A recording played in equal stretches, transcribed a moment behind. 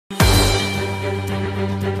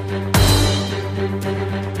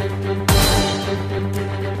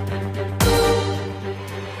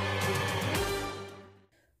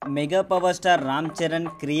Mega power star Ram Charan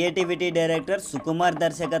creativity director Sukumar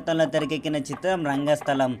దర్శకత్వంలో తెరకెక్కిన చిత్రం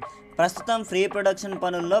రంగస్థలం ప్రస్తుతం ప్రీ ప్రొడక్షన్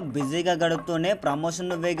పనుల్లో బిజీగా గడుపుతూనే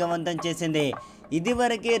ప్రమోషన్ను వేగవంతం చేసింది.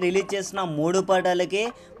 ఇదివరకే రిలీజ్ చేసిన 3 పాటలకి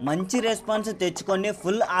మంచి రెస్పాన్స్ తెచ్చుకొని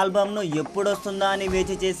ఫుల్ ఆల్బమ్ను ఎప్పుడొస్తుందా అని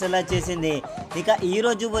వేచి చేసేలా చేసింది. ఇక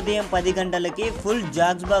ఈరోజు ఉదయం 10 గంటలకి ఫుల్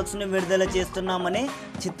జాక్స్ బాక్స్ను విడుదల చేస్తున్నామని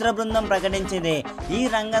చిత్ర బృందం ప్రకటించింది. ఈ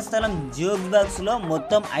రంగస్థలం జూక్ బాక్స్లో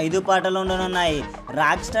మొత్తం 5 పాటలు ఉండనున్నాయి.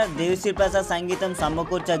 రాక్ స్టార్ దేవిశ్రీ ప్రసాద్ సంగీతం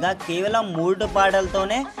సమకూర్చగా కేవలం 3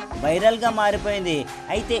 పాటలతోనే వైరల్గా మారిపోయింది.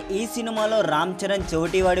 అయితే ఈ సినిమాలో రామ్ చరణ్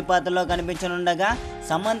చెవిటివాడి పాత్రలో కనిపించనుండగా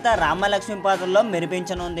సమంత రామలక్ష్మి పాత్రలో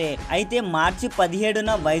మెరిపించనుంది. అయితే మార్చి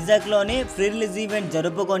 17న వైజాగ్లోని ఫ్రీ రిలీజ్ ఈవెంట్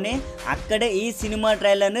జరుపుకొని అక్కడే ఈ సినిమా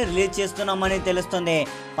ట్రైలర్ని రిలీజ్ చేస్తున్నామని తెలుస్తుంది.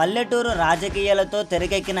 పల్లెటూరు రాజకీయాలతో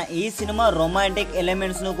తెరకెక్కిన ఈ సినిమా రొమాంటిక్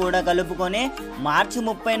ఎలిమెంట్స్ను కూడా కలుపుకొని మార్చి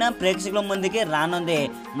 30న ప్రేక్షకుల ముందుకి రానుంది.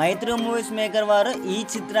 మైత్రి మూవీస్ మేకర్ వారు ఈ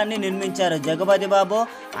చిత్రాన్ని నిర్మించారు. జగపతి బాబు,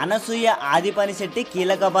 అనసూయ, ఆదిపనిశెట్టి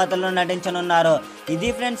కీలక పాత్రలో నటించనున్నారు. ఇది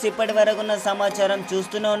ఫ్రెండ్స్ ఇప్పటి వరకు ఉన్న సమాచారం.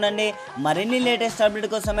 చూస్తూనే ఉండండి. మరిన్ని లేటెస్ట్ అప్డేట్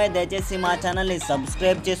కోసమే దయచేసి మా ఛానల్ని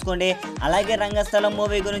సబ్స్క్రైబ్ చేసుకోండి. అలాగే రంగస్థలం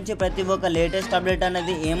మూవీ గురించి ప్రతి ఒక్క లేటెస్ట్ అప్డేట్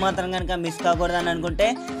అనేది ఏమాత్రం కనుక మిస్ కాకూడదని అనుకుంటే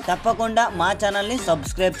తప్పకుండా మా ఛానల్ని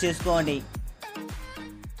సబ్స్క్రైబ్ చేసుకోండి.